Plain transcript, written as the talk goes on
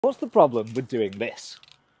What's the problem with doing this?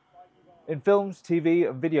 In films, TV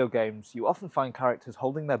and video games, you often find characters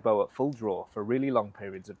holding their bow at full draw for really long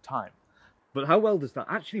periods of time. But how well does that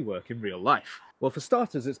actually work in real life? Well, for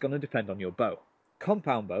starters, it's going to depend on your bow.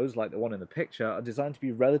 Compound bows, like the one in the picture, are designed to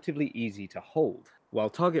be relatively easy to hold, while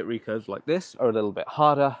target recurves like this are a little bit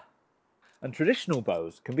harder, and traditional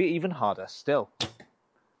bows can be even harder still.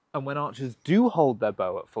 And when archers do hold their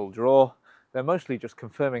bow at full draw, they're mostly just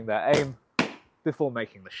confirming their aim before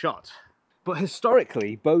making the shot. But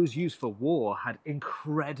historically, bows used for war had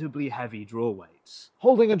incredibly heavy draw weights.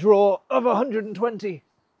 Holding a draw of 120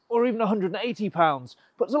 or even 180 pounds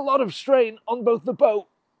puts a lot of strain on both the bow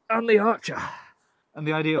and the archer. And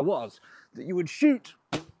the idea was that you would shoot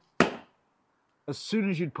as soon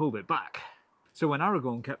as you'd pulled it back. So when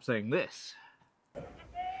Aragorn kept saying this,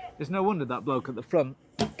 it's no wonder that bloke at the front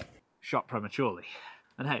shot prematurely.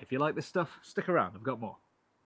 And hey, if you like this stuff, stick around, I've got more.